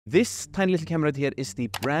This tiny little camera right here is the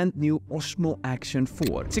brand new OSMO ACTION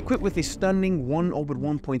 4. It's equipped with a stunning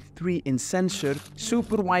 1/1.3 inch sensor,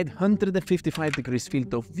 super wide 155 degrees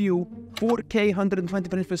field of view, 4K 120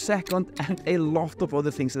 frames per second, and a lot of other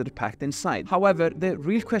things that are packed inside. However, the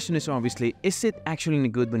real question is obviously, is it actually any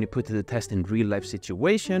good when you put it to the test in real life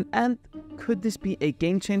situation, and could this be a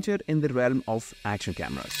game changer in the realm of action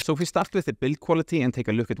cameras? So if we start with the build quality and take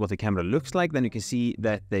a look at what the camera looks like, then you can see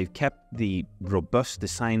that they've kept the robust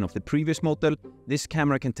design of the previous model. This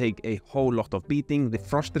camera can take a whole lot of beating. The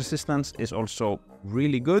frost resistance is also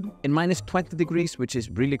really good. In -20 degrees, which is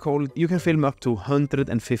really cold, you can film up to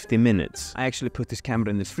 150 minutes. I actually put this camera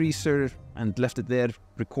in the freezer and left it there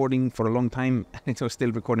recording for a long time, and it was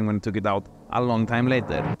still recording when I took it out a long time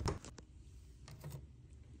later.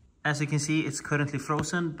 As you can see, it's currently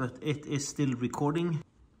frozen, but it is still recording.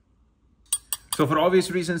 So for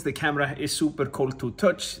obvious reasons, the camera is super cold to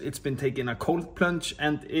touch. It's been taking a cold plunge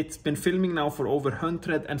and it's been filming now for over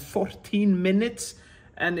 114 minutes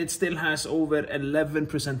and it still has over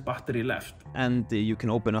 11% battery left. And you can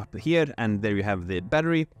open up here and there you have the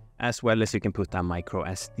battery, as well as you can put a micro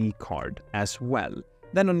SD card as well.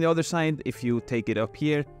 Then on the other side, if you take it up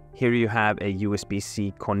here you have a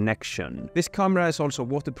USB-C connection. This camera is also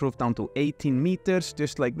waterproof down to 18 meters,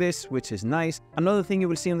 just like this, which is nice. Another thing you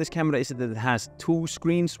will see on this camera is that it has two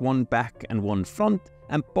screens, one back and one front,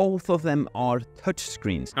 and both of them are touch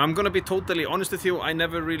screens. I'm gonna be totally honest with you, I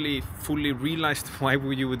never really fully realized why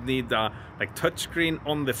you would need a touch screen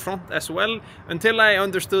on the front as well, until I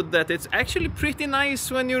understood that it's actually pretty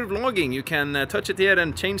nice when you're vlogging. You can touch it here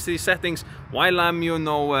and change the settings while I'm,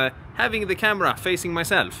 having the camera facing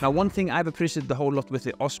myself. Now, one thing I've appreciated a whole lot with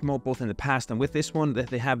the OSMO, both in the past and with this one, that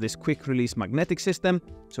they have this quick release magnetic system.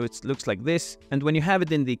 So it looks like this. And when you have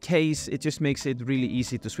it in the case, it just makes it really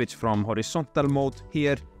easy to switch from horizontal mode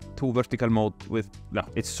here to vertical mode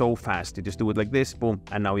it's so fast. You just do it like this, boom,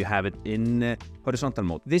 and now you have it in horizontal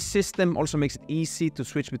mode. This system also makes it easy to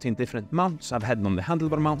switch between different mounts. I've had it on the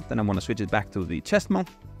handlebar mount and I want to switch it back to the chest mount.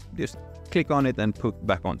 Just click on it and put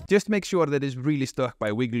back on. Just make sure that it's really stuck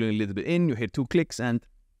by wiggling a little bit in. You hear 2 clicks and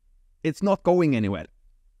it's not going anywhere.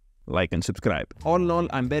 Like and subscribe. All in all,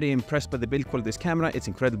 I'm very impressed by the build quality of this camera. It's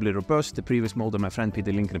incredibly robust. The previous model my friend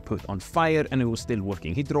Peter Lindgren put on fire and it was still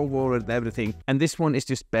working. He drove over everything, and this one is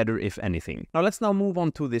just better if anything. Now let's move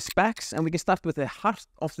on to the specs, and we can start with the heart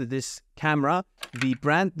of this camera, the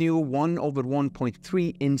brand new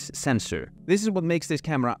 1/1.3 inch sensor. This is what makes this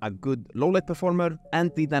camera a good low light performer,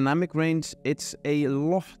 and the dynamic range, it's a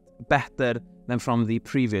lot better than from the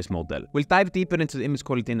previous model. We'll dive deeper into the image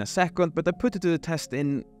quality in a second, but I put it to the test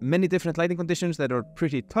in many different lighting conditions that are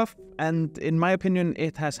pretty tough, and in my opinion,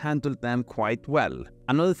 it has handled them quite well.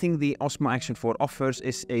 Another thing the OSMO ACTION 4 offers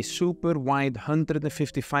is a super wide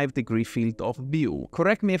 155 degree field of view.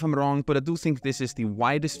 Correct me if I'm wrong, but I do think this is the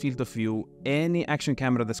widest field of view any action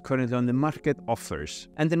camera that's currently on the market offers.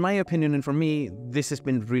 And in my opinion, and for me, this has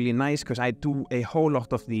been really nice because I do a whole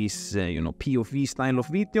lot of these, POV style of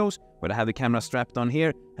videos where I have the camera strapped on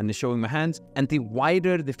here and they're showing my hands. And the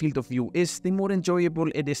wider the field of view is, the more enjoyable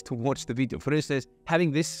it is to watch the video. For instance,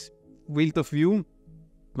 having this field of view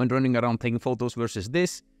when running around taking photos versus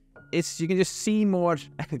this, you can just see more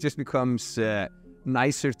and it just becomes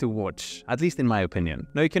nicer to watch, at least in my opinion.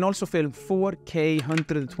 Now you can also film 4K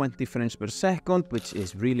 120 frames per second, which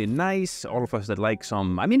is really nice. All of us that like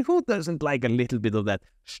who doesn't like a little bit of that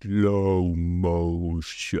slow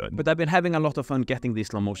motion? But I've been having a lot of fun getting these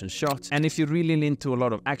slow motion shots, and if you're really into a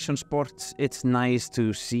lot of action sports, it's nice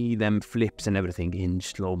to see them flips and everything in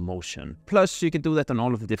slow motion. Plus, you can do that on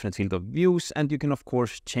all of the different field of views, and you can of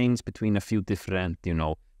course change between a few different,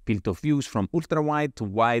 field of views from ultra wide to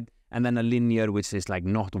wide, and then a linear, which is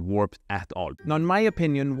not warped at all. Now, in my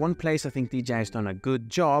opinion, one place I think DJI has done a good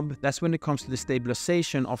job, that's when it comes to the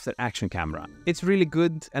stabilization of their action camera. It's really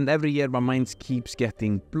good, and every year my mind keeps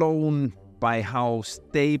getting blown by how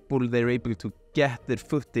stable they're able to get their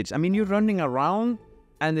footage. I mean, you're running around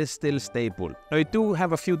and it's still stable. Now, you do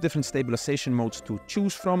have a few different stabilization modes to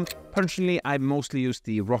choose from. Personally, I mostly use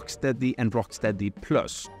the Rocksteady and Rocksteady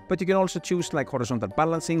Plus. But you can also choose horizontal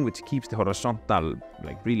balancing, which keeps the horizontal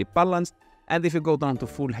really balanced. And if you go down to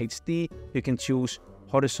full HD, you can choose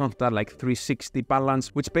horizontal 360 balance,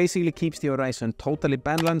 which basically keeps the horizon totally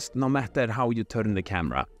balanced no matter how you turn the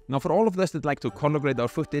camera. Now, for all of us that like to color grade our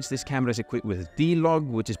footage, this camera is equipped with D-Log,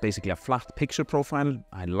 which is basically a flat picture profile.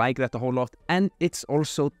 I like that a whole lot. And it's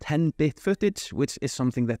also 10-bit footage, which is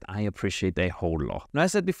something that I appreciate a whole lot. Now,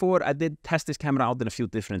 as I said before, I did test this camera out in a few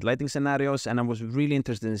different lighting scenarios, and I was really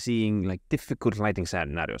interested in seeing difficult lighting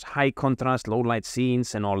scenarios, high contrast, low light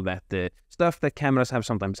scenes, and all that stuff that cameras have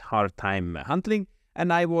sometimes hard time handling.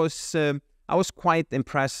 and I was quite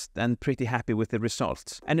impressed and pretty happy with the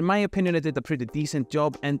results. And in my opinion, it did a pretty decent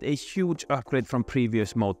job and a huge upgrade from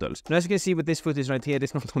previous models. Now, as you can see with this footage right here,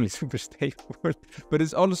 it's not only super stable, but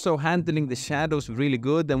it's also handling the shadows really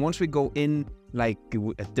good. And once we go in like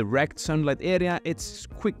a direct sunlight area, it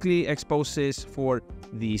quickly exposes for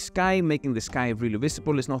the sky, making the sky really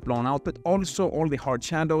visible. It's not blown out, but also all the hard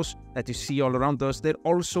shadows that you see all around us, they're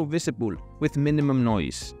also visible with minimum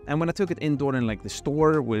noise. And when I took it indoor in like the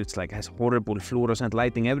store, where it's like has horrible fluorescent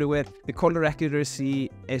lighting everywhere, the color accuracy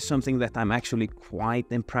is something that I'm actually quite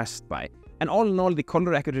impressed by. And all in all, the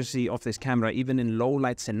color accuracy of this camera, even in low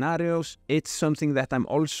light scenarios, it's something that I'm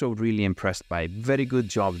also really impressed by. Very good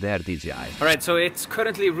job there, DJI. All right, so it's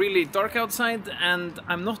currently really dark outside and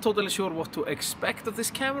I'm not totally sure what to expect of this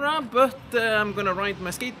camera, but I'm gonna ride my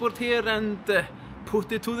skateboard here and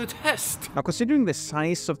put it to the test. Now, considering the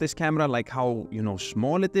size of this camera, like how,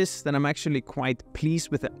 small it is, then I'm actually quite pleased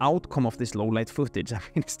with the outcome of this low light footage. I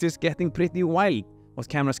mean, it's just getting pretty wild what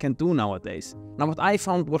cameras can do nowadays. Now, what I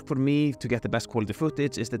found worked for me to get the best quality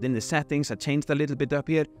footage is that in the settings, I changed a little bit up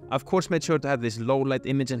here. I of course made sure to have this low light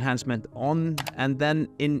image enhancement on, and then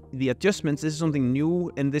in the adjustments, this is something new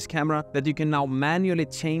in this camera, that you can now manually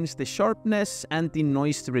change the sharpness and the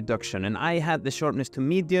noise reduction. And I had the sharpness to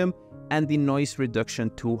medium and the noise reduction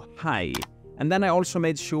to high. And then I also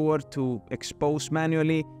made sure to expose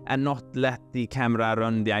manually and not let the camera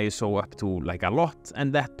run the ISO up to like a lot,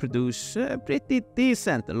 and that produced pretty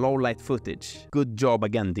decent low light footage. Good job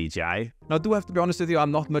again, DJI. Now, I do have to be honest with you,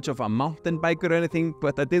 I'm not much of a mountain biker or anything,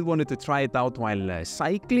 but I did wanted to try it out while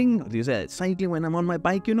cycling. What do you say? Cycling when I'm on my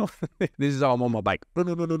bike, This is how I'm on my bike. But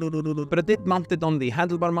I did mount it on the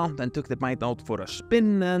handlebar mount and took the bike out for a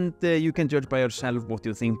spin, and you can judge by yourself what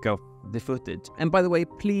you think of the footage. And by the way,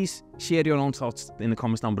 please share your own thoughts in the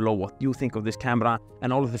comments down below what you think of this camera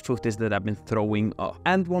and all of the footage that I've been throwing up.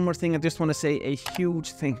 And one more thing, I just want to say a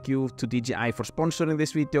huge thank you to DJI for sponsoring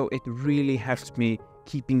this video. It really helps me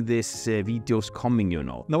keeping these videos coming,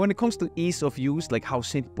 Now, when it comes to ease of use, like how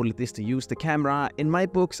simple it is to use the camera, in my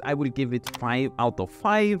books, I will give it 5 out of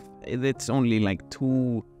 5. It's only like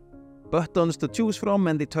 2 buttons to choose from,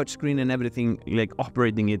 and the touchscreen and everything, like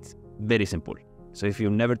operating it, very simple. So if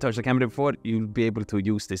you've never touched a camera before, you'll be able to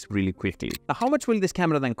use this really quickly. Now, how much will this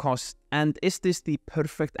camera then cost? And is this the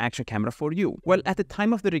perfect action camera for you? Well, at the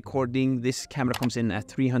time of the recording, this camera comes in at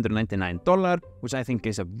 $399, which I think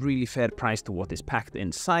is a really fair price to what is packed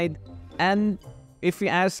inside. And if you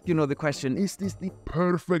ask, the question, is this the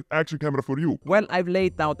perfect action camera for you? Well, I've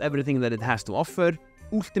laid out everything that it has to offer.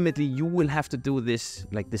 Ultimately, you will have to do this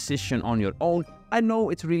decision on your own. I know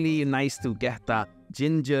it's really nice to get a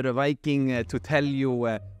ginger Viking to tell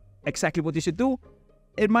you exactly what you should do.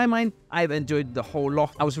 In my mind, I've enjoyed the whole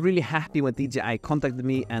lot. I was really happy when DJI contacted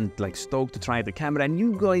me and stoked to try the camera. And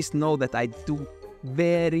you guys know that I do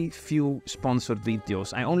very few sponsored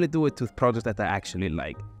videos. I only do it to products that I actually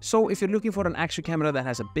like. So if you're looking for an action camera that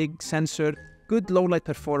has a big sensor, good low light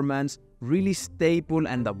performance, really stable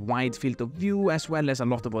and a wide field of view, as well as a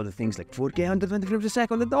lot of other things like 4K 120 frames per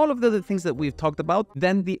second and all of the other things that we've talked about,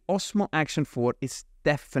 then the OSMO Action 4 is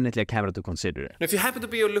definitely a camera to consider. Now, if you happen to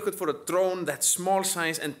be looking for a drone that's small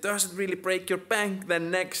size and doesn't really break your bank,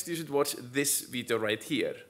 then next you should watch this video right here.